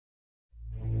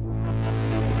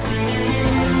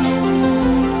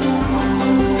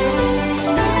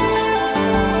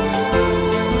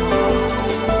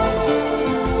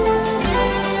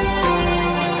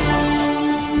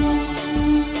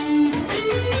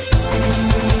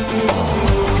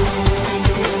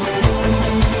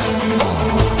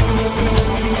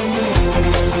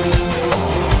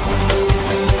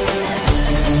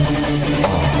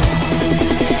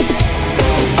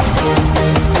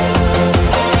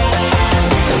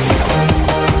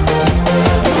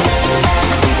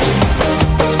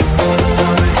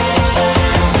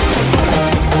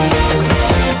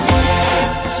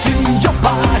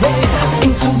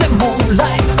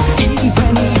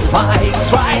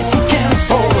to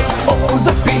cancel all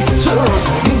the pictures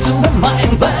into the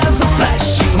mind. There's a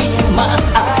flashing in my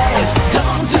eyes.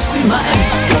 Don't you see my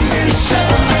condition?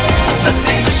 The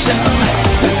fiction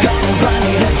is gone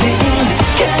running again.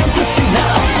 Can't you see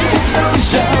now?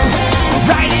 Illusions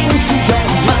right into your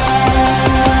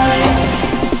mind.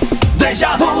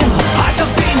 Deja vu, I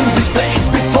just been in this place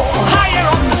before. Higher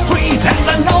on the street and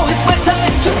I know it's my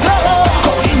time to go.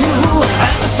 Calling you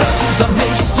and the search is a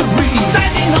mystery.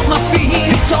 Standing on my feet,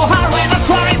 it's so hard when I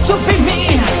try to be me.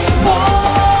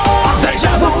 Whoa,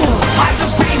 deja vu, I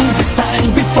just been in this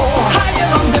time before. Higher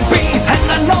on the beat and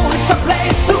I know it's a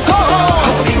place to go.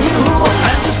 Calling you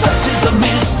and the search is a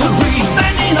mystery.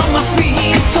 Standing on my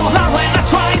feet, it's so hard when I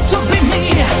try to be me.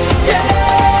 Yeah.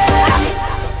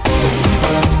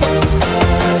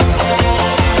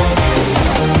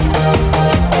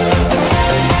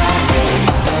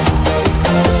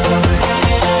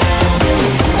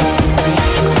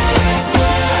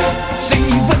 See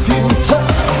the future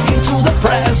into the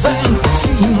present.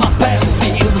 See my past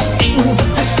feels in the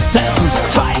distance.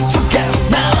 Try to guess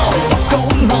now what's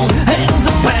going on, and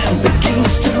the band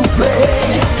begins to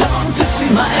play. Don't you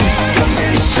see my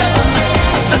condition?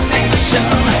 The fiction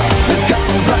is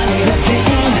gone running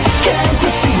again. Can't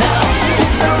you see now?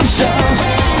 Illusions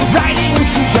right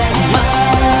into your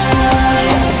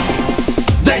mind.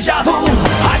 Deja vu,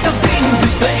 I just been in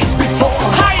this place before.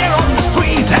 Higher on the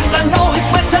street and I know it's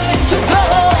my time to go.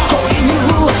 Calling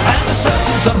you and the search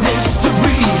is a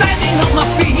mystery. Standing on my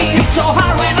feet, it's so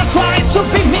hard when I try to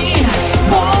be me.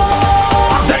 Whoa,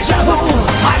 deja vu,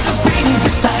 I just been in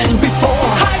this time before.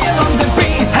 Higher on the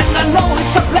beat and I know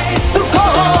it's a place to go.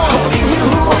 Calling you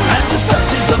and the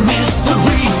search is a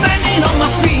mystery. Standing on my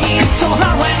feet, it's so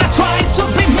hard when I try to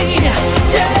be me.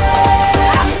 Yeah.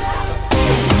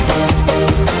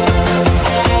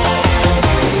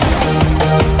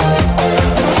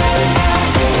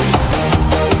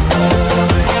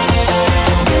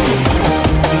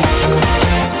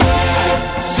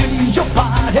 See your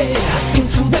body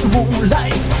into the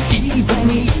moonlight. Even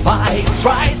if I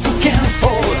try to cancel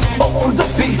all the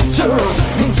pictures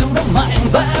into the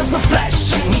mind, there's a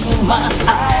flashing in my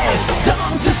eyes.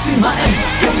 Don't you see my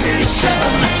condition?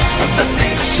 The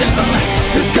fiction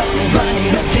is gone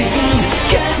running again.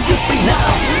 Can't you see now?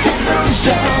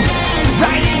 Illusions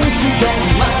right into your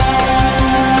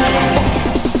mind.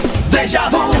 Deja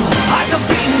vu, I just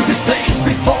been in this place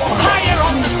before. Higher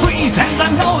on the street and I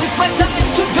know it's my time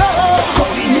to go.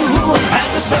 Calling you and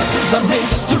the search is a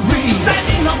mystery.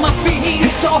 Standing on my feet,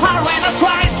 it's so hard when I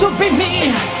try to be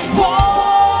me.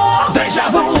 Whoa, deja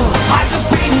vu, I just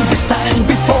been in this time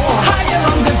before. Higher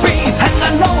on the beat and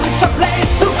I know it's a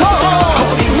place to go.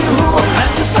 Calling you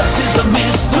and the search is a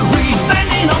mystery.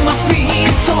 Standing on my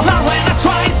feet, it's so hard when I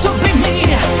try to be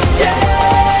me. Yeah.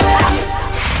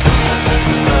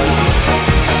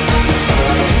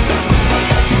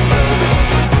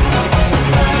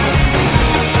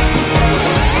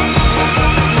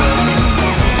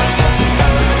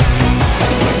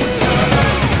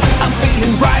 I'm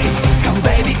feeling right, come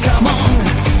baby, come on.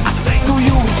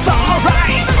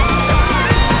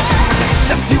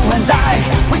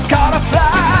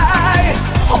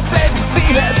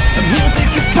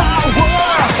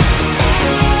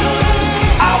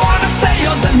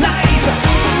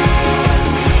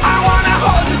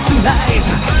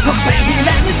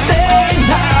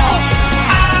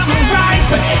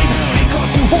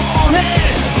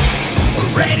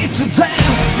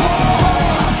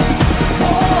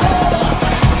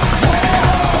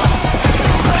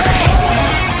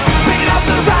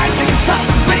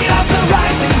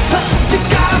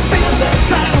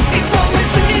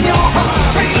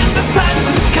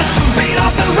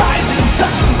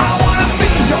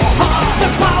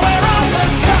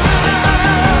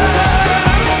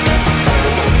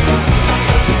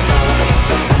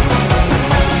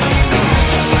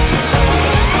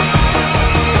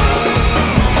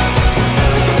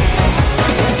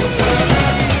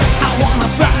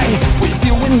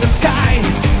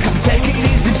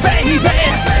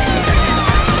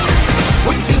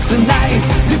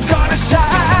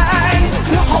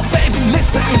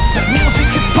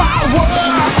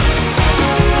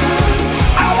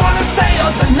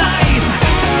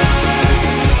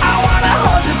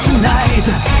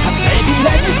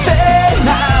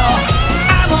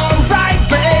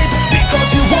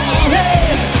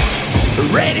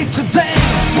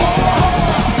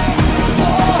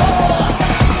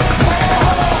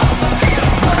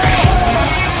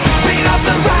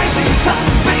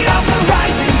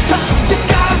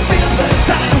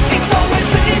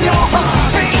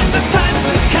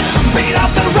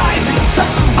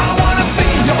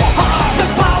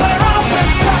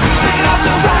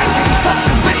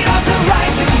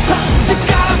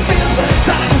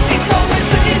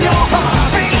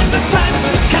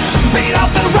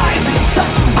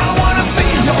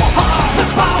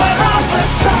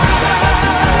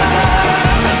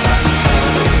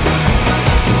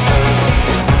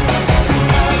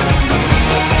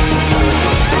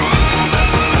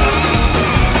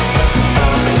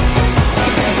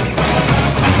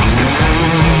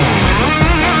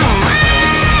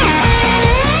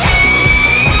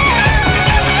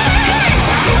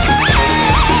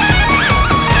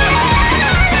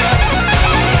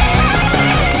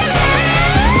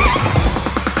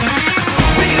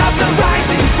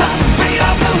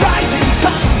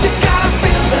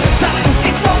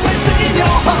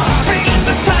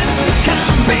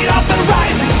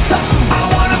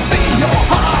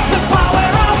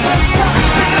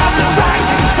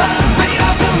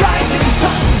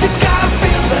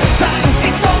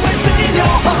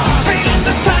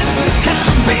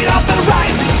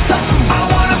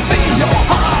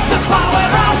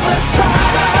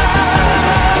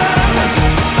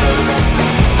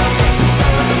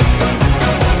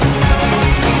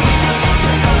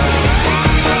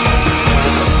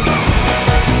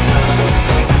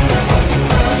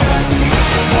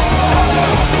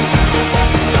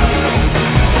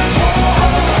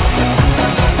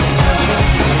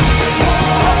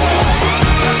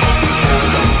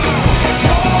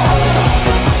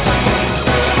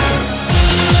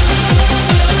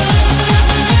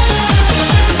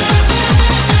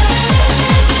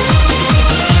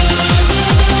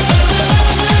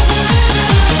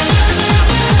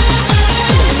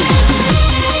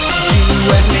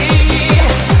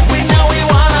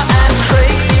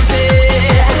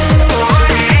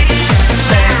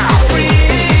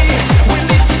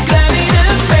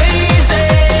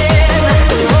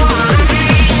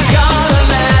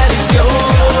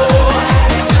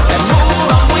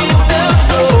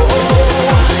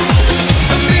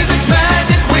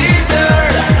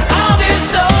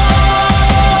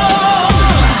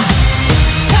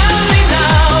 Tell me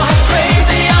now,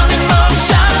 crazy on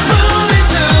emotion, moving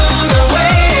to the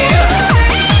way.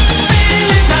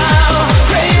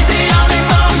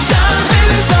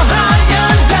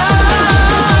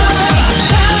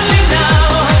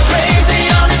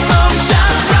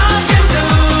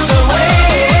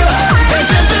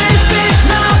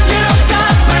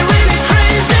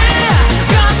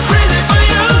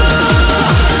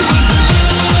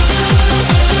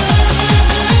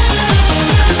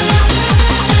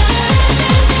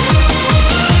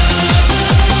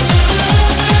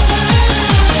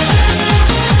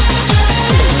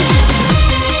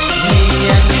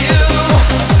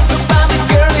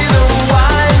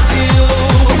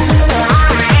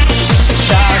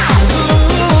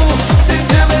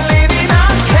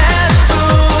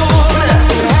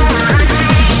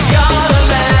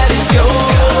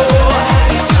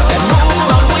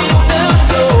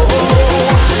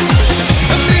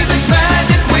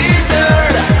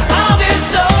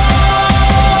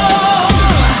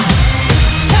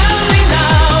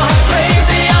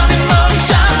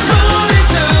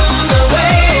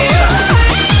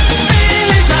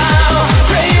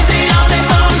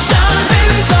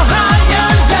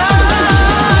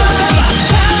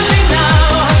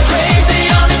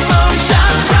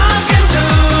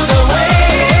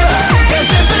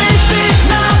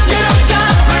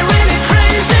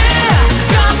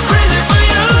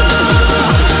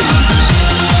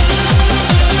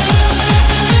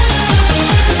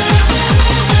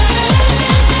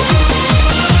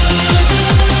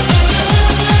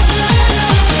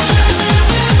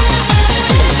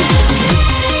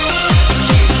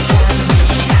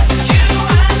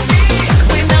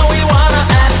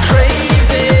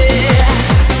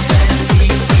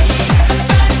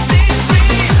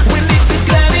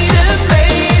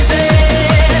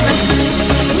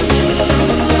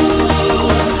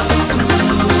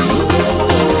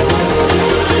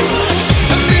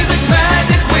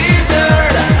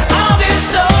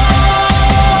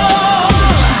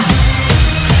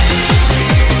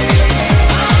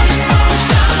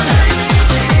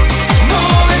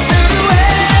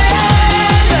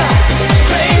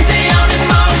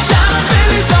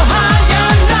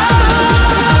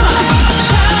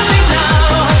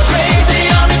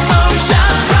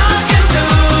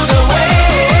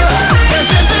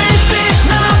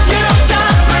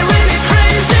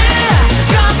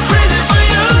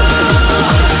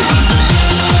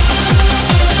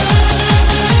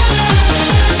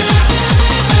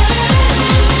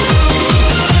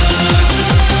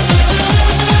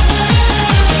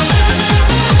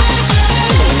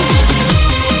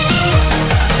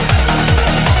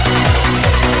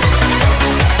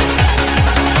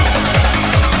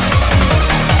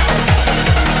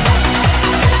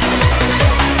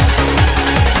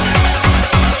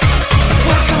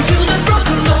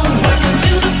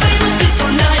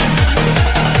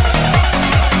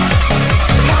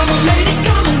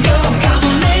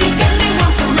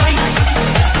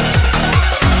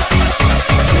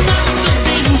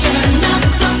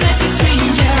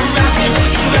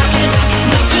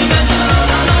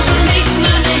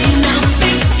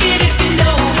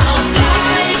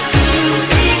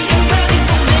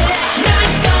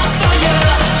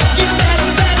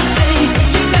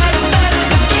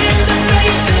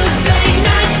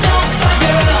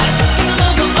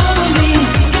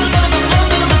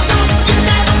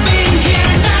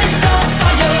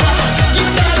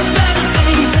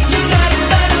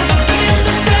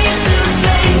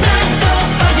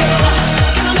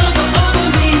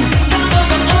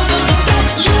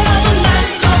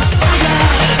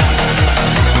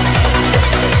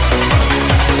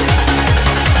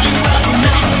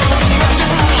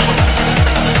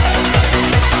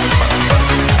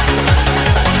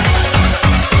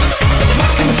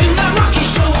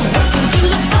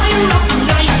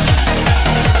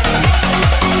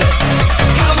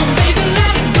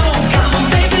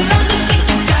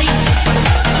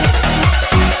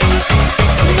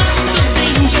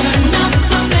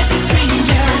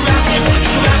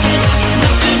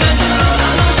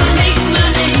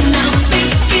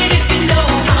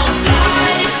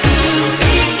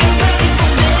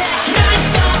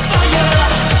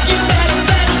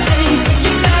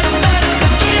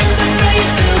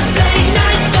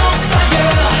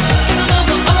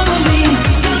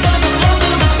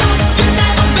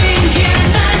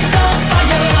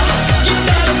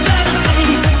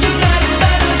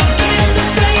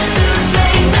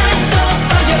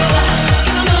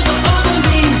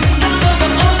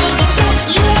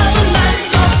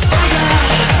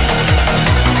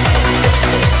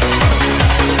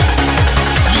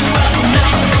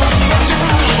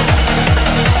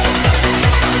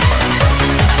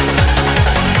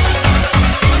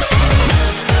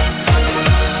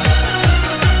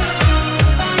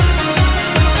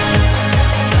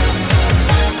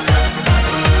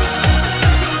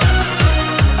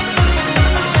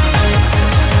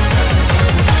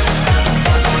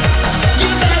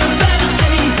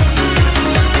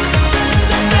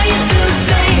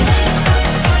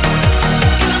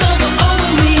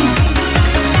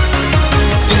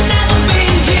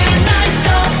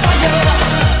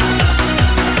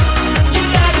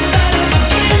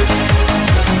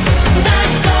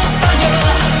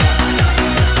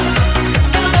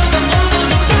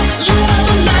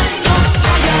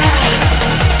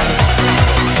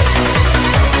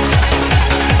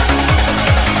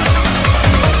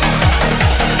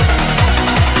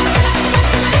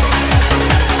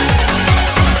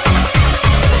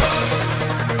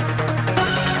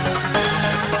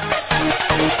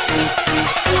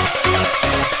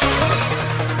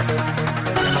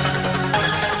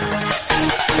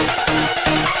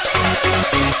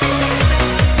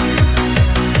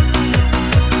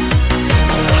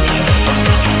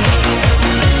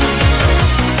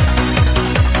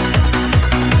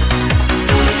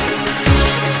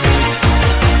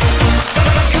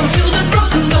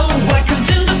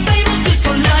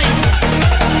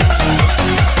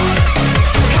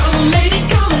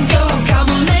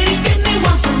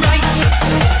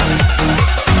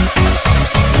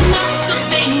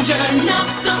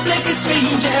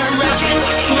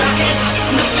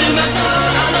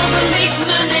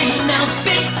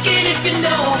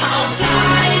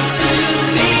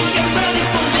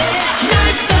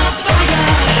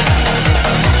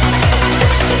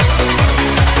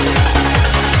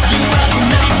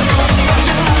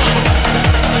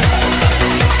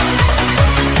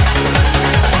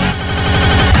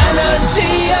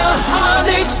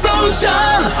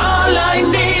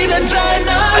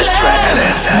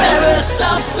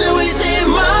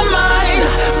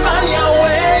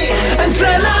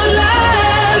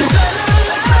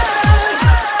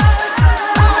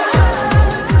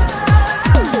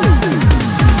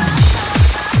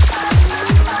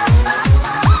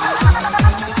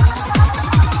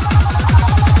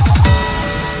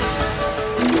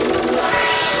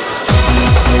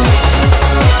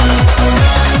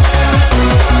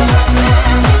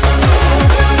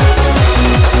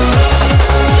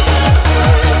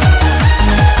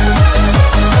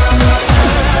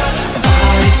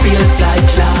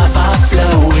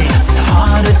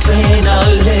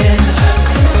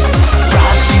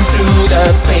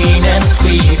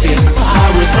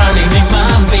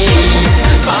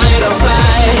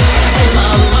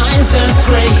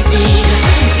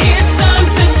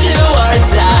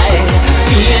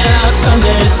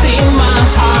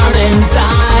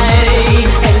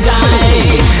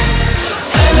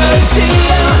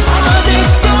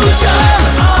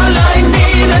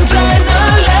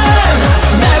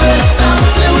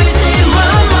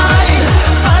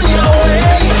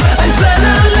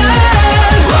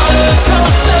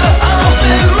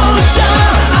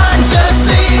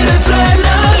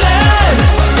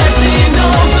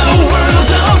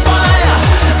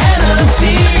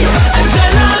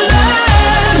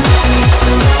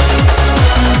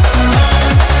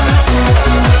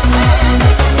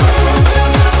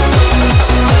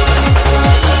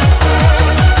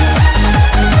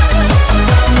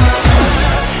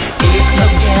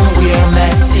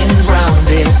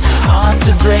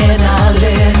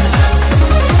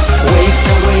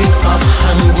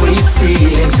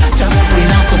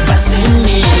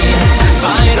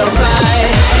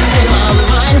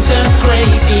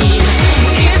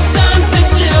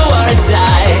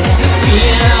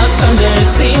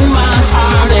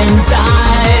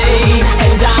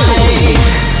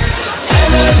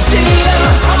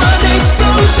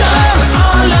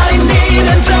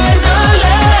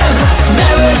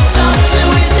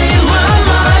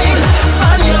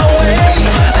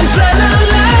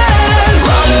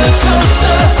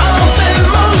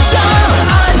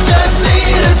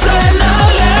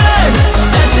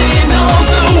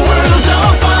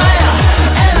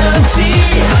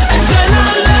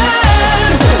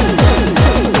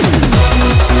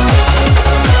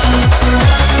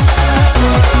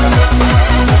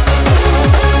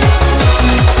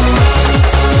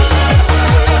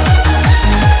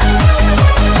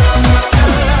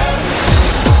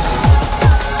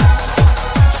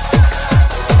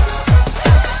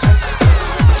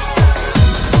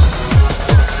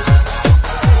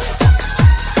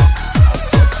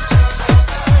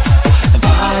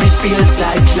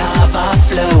 like lava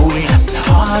flowing,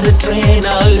 hard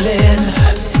adrenaline,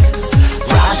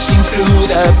 rushing through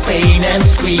the pain and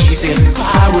squeezing,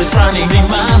 powers running in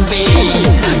my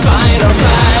veins. Fight or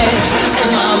flight,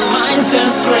 and my mind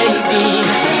turns crazy.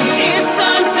 It's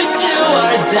time to do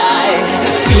or die.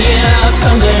 Fear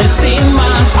thunders in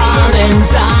my heart and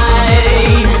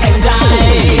die, and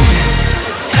die.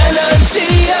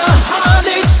 Energy, a heart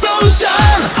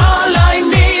explosion. All I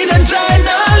need,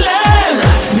 adrenaline.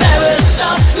 Never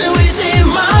stop to ease in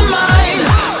my mind.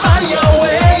 Find your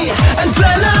way,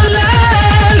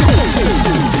 adrenaline.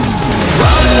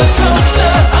 Roller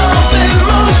coaster of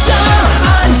emotion.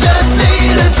 I just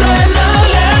need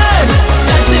adrenaline.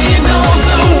 Setting all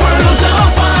the world on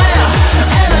fire.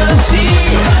 Energy,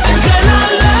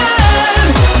 adrenaline.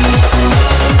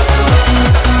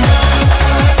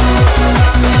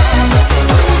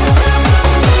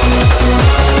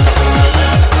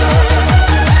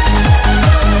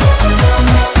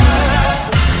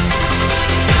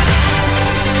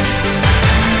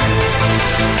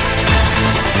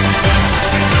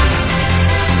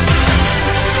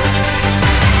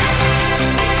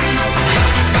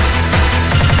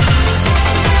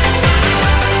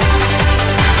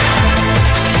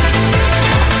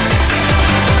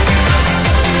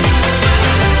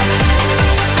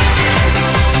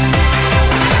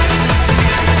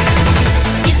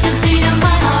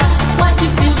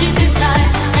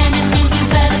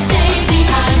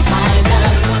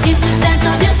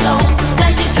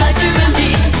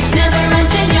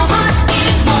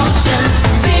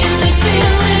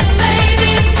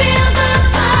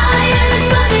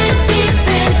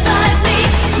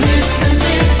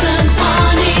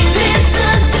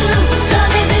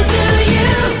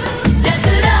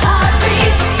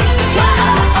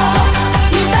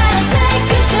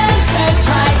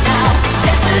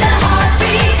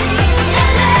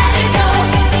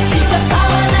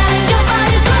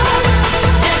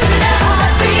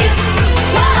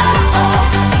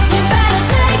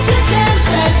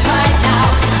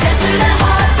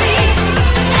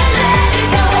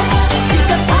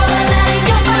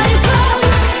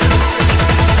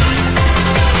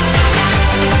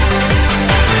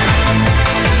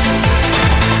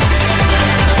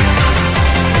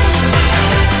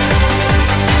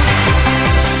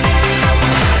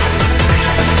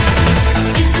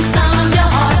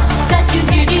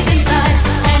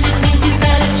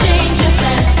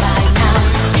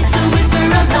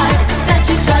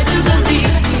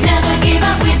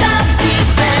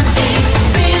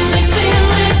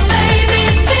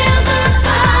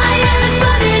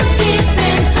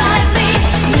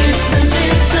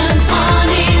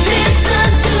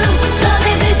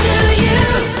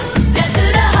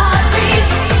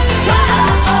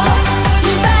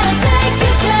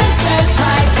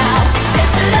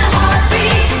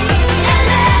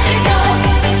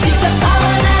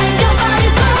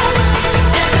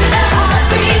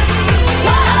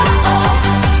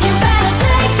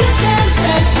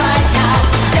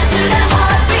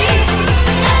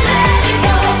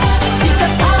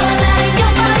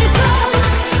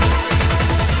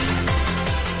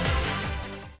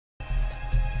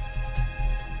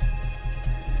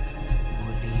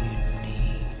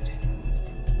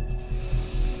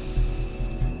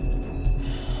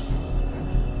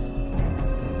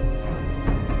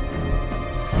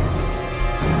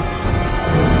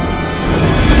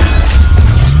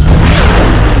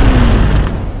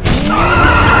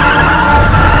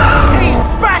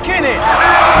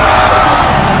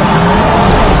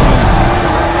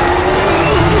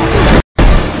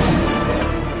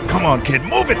 Come on, kid,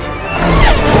 move it!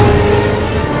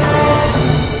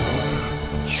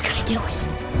 He's gonna do it.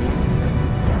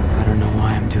 I don't know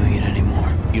why I'm doing it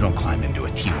anymore. You don't climb into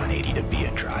a T-180 to be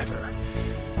a driver.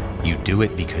 You do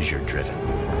it because you're driven.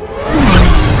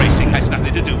 Racing has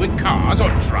nothing to do with cars or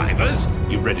drivers.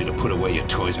 You ready to put away your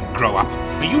toys and grow up?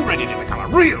 Are you ready to become a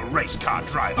real race car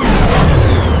driver?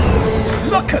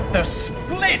 Look at the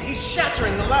split! He's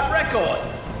shattering the lap record!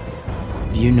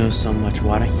 If you know so much,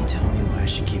 why don't you tell me why I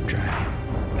should keep driving?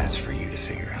 That's for you to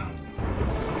figure out.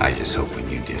 I just hope when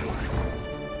you do,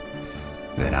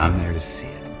 that I'm there to see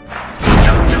it.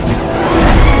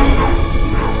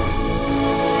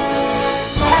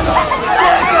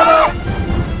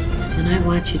 When I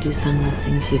watch you do some of the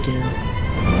things you do,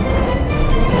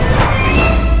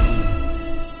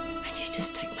 you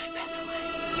just take my breath away.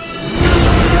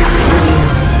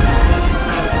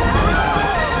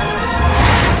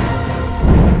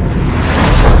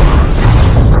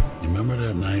 You remember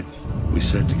that night we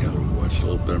sat together, we watched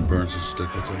old Ben Burns'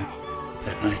 stick with him?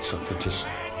 That night something just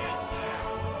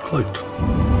clicked.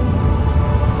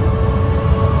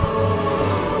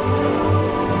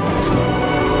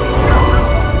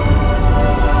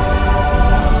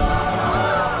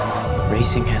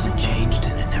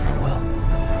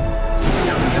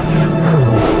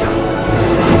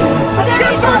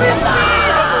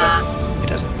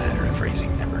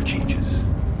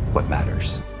 What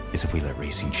matters is if we let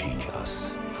racing change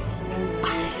us. When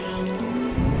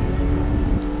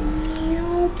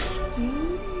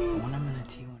I'm in a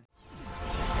T1.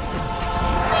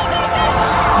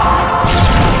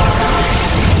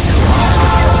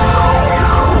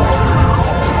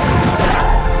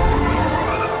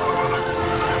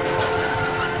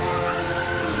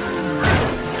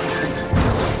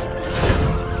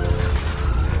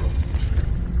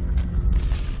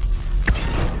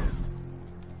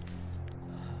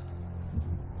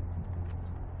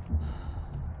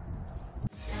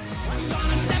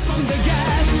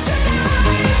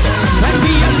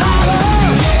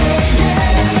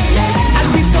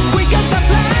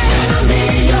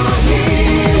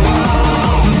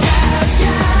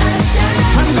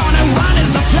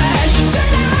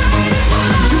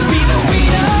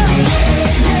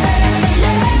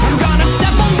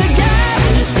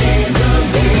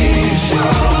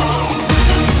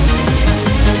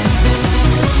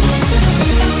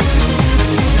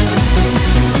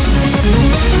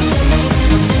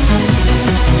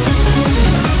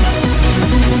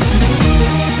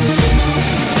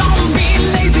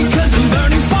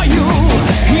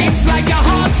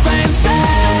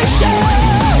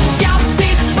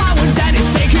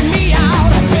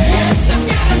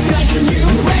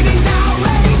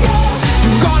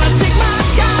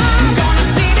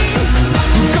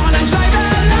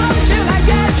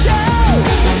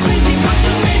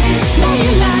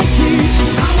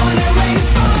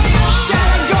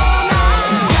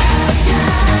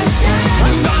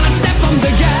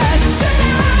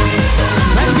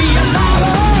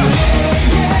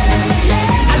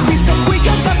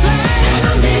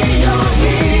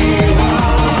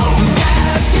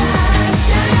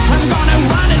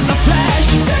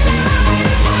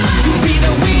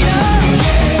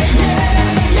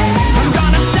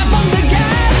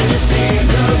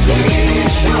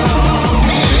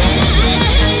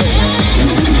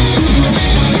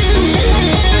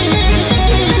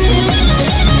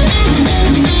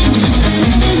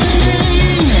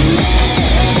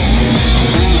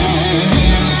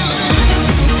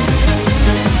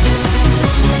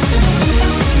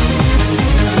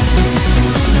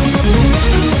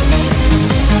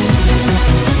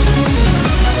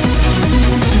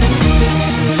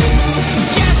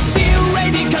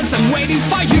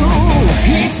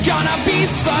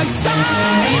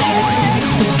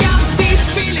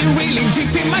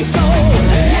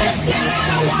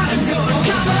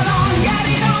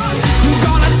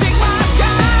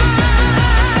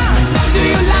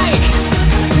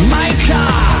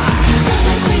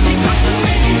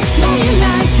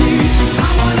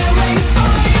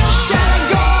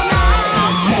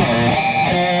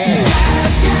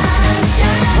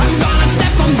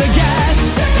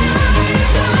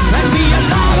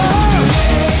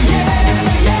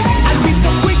 I'll be so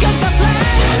quick as a flash.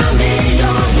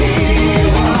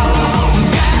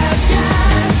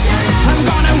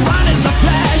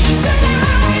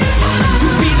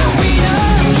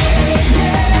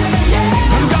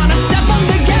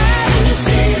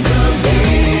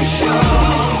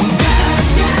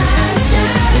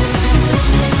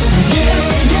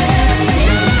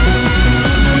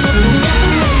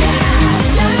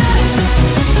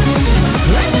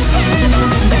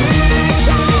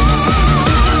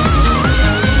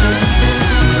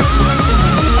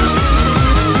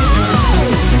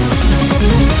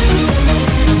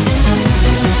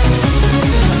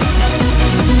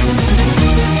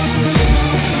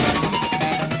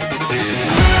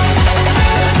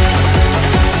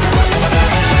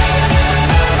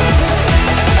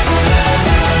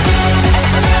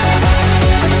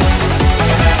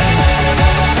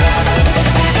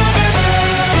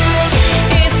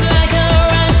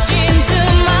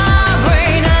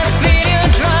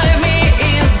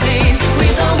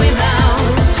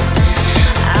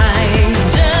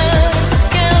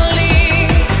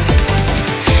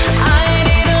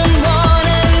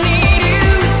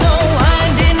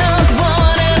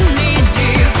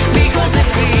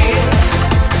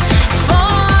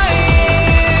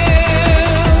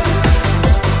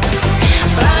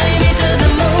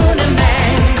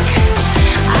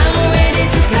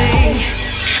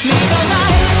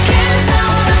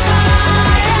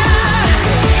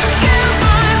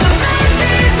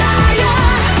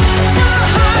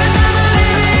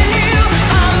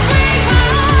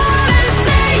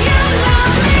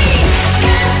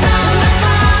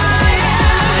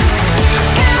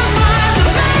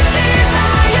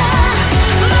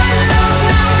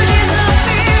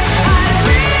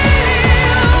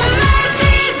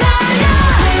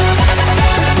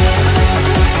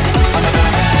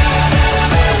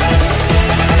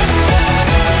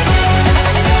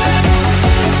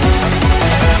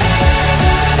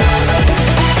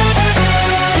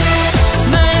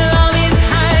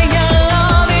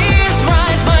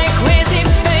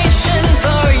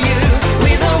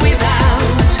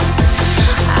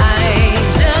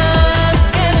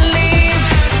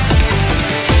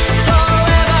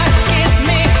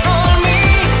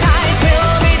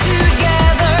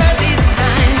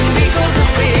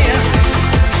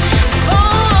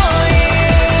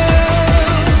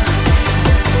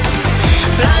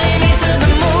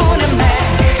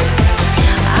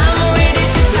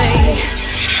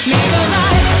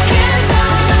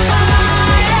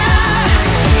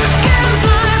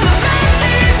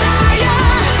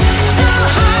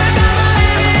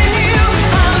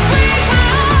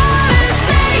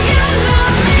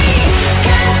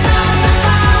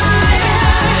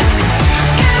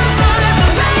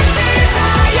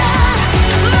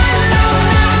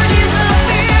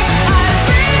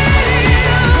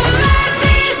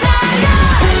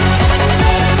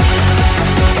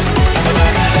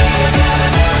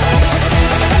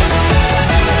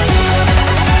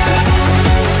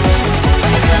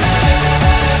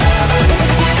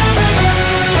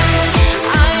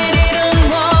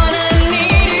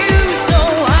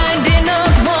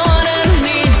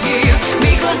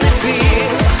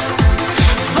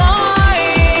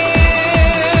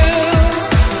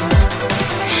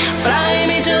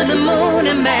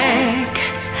 holding back.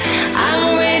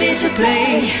 I'm ready to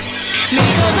play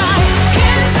because I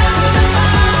can't stop the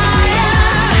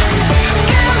fire.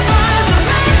 Can't fight the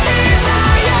night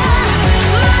desire.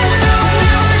 My love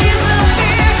never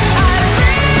disappear. I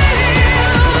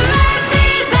feel like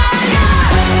desire.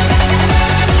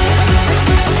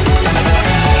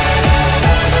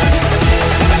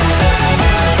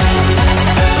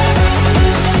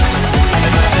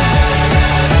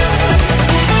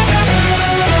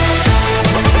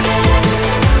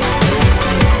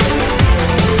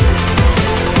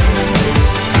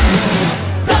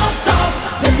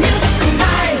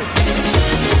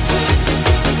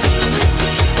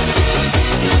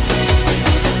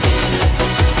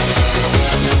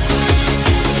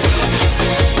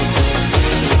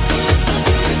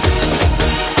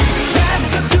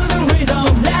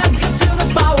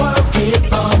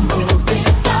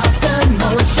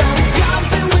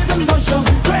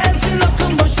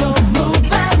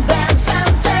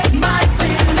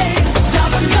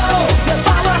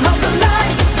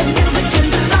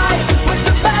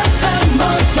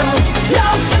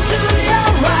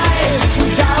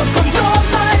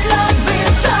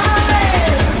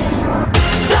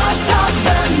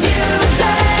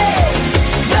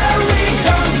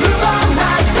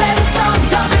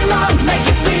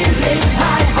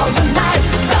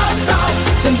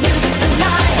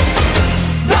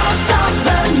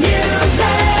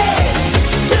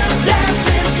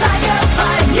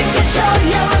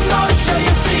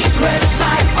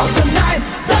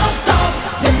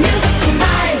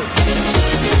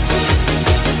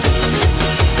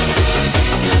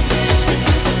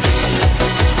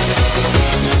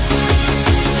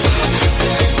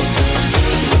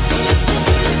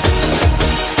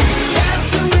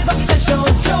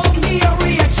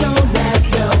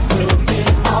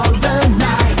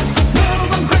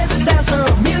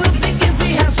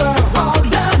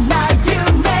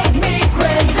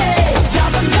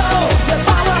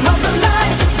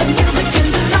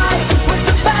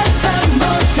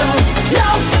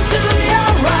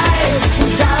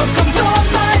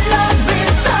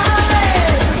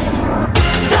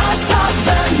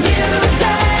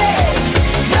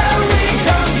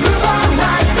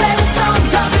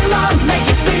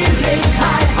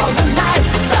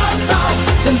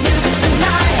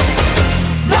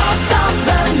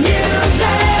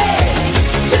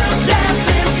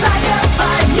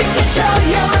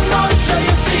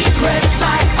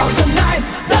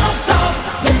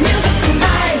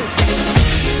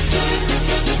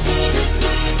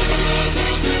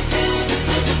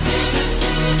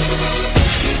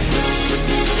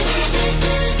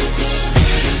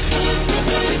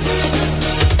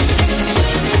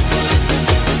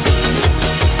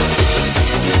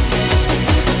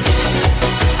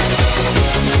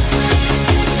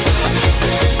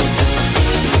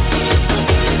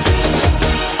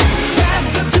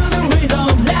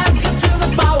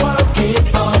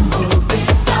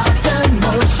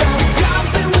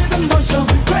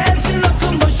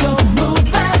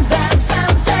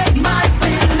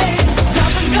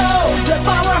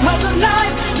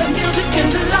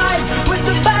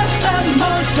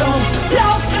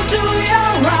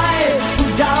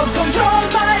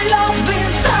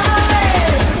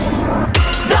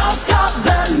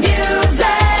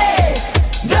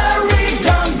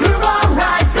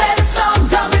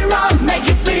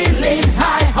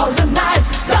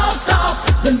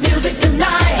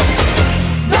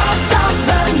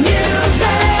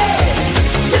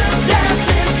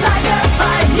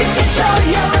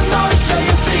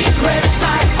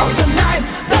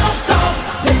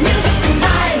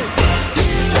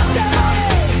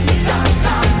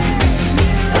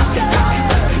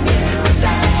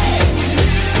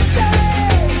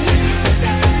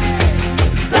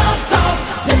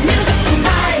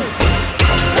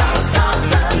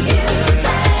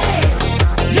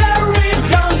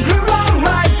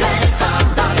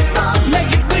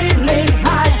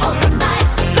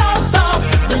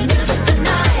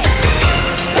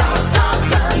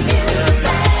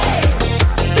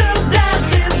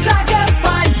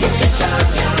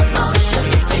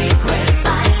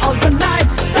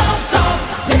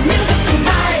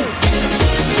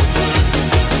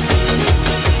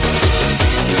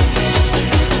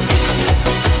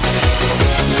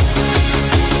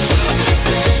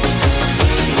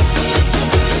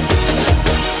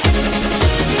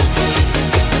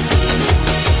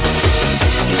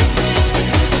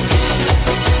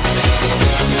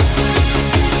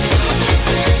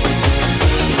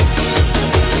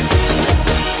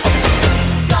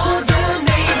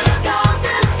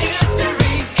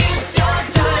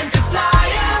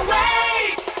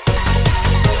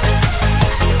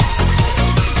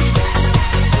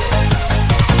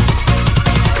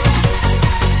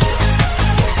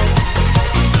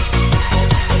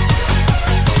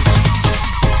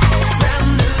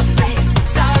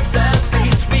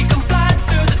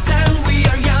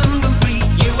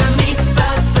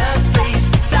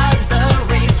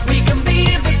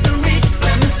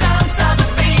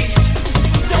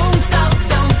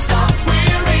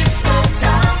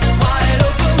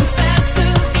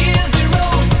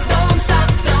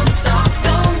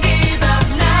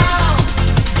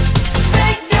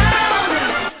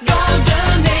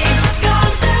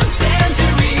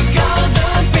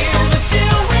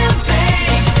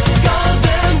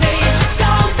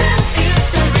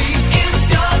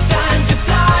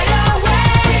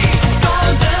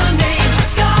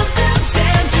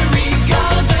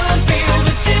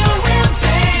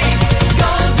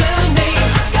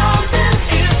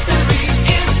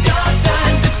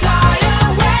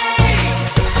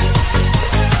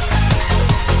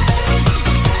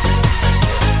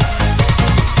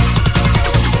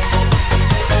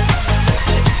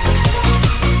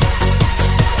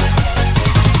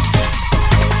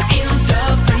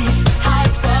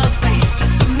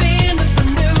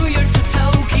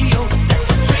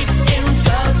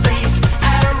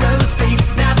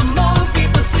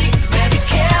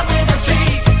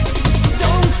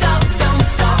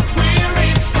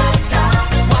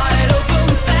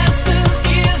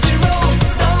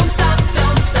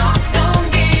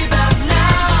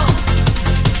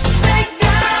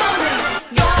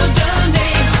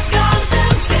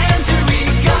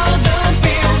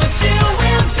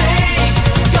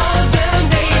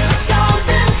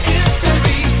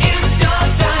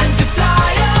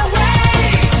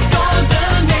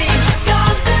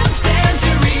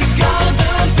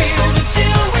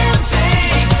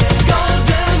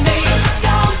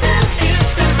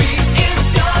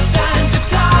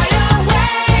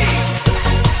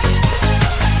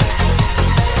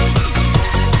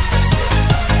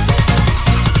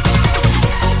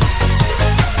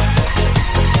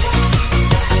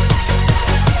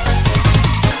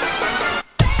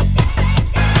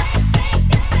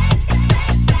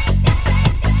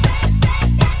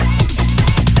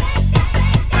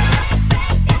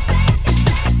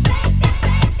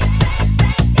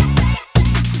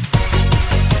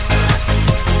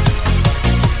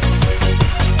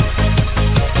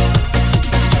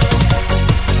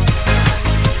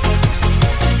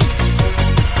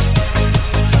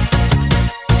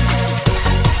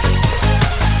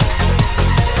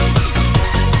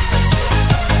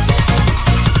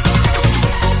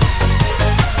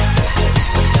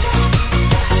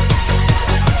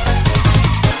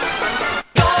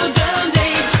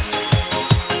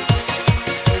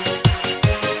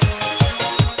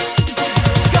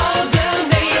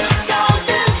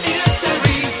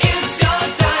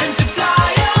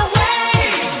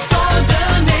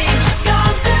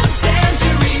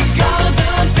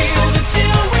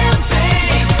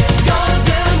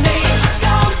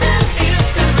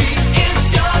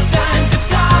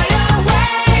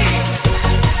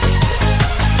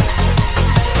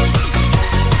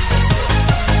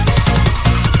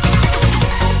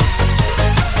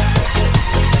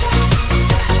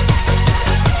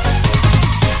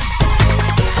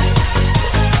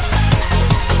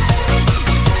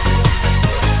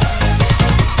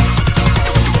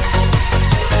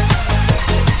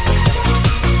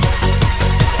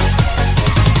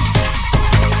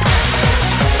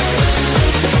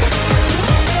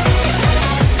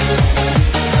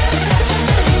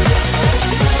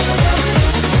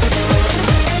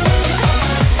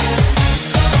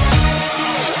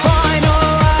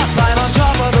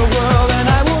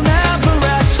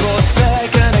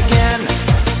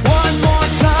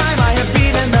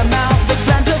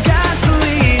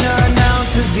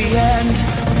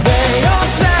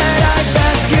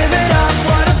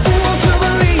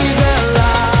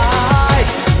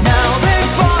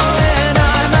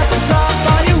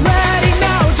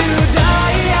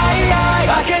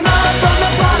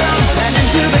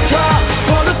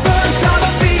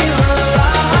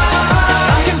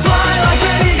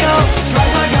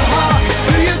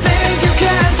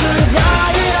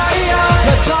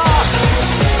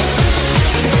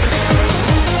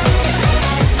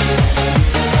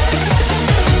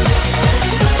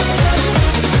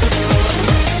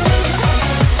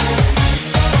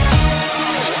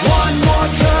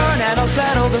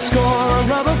 score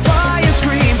of a fire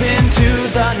screams into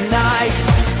the night.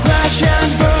 Crash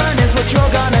and burn is what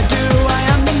you're gonna do. I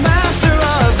am the master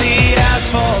of the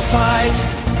asphalt fight.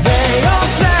 They all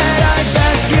said I'd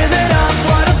best give it up.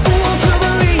 What a fool to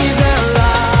believe their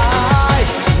lies.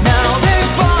 Now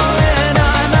they've fallen,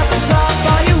 I'm at the top.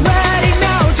 Are you ready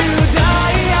now to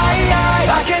die?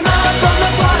 I came out from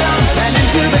the bottom and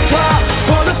into the top.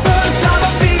 For the first time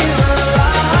I feel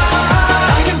alive.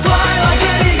 I can fly like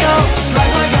an eagle,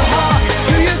 strike like a hawk.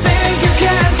 Do you think you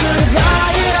can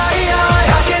survive?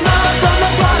 I came out from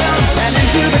the bottom and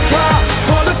into the top.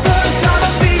 For the first time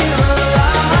I feel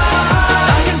alive.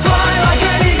 I can fly like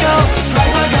an eagle,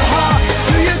 strike like a hawk.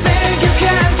 Do you think you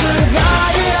can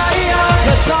survive?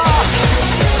 Let's talk.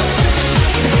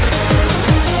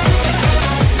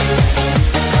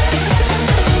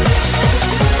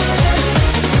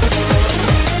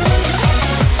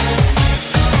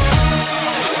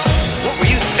 What were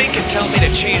you thinking telling me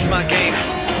to change my game?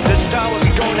 This style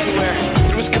wasn't going anywhere.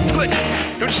 It was kaput.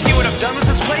 Don't you see what I've done with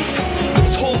this place? With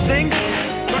this whole thing?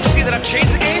 Don't you see that I've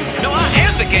changed the game? No, I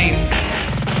am the game.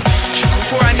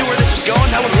 Before I knew where this was going,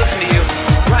 I would listen to you.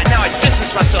 Right now, I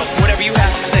distance myself from whatever you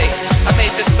have to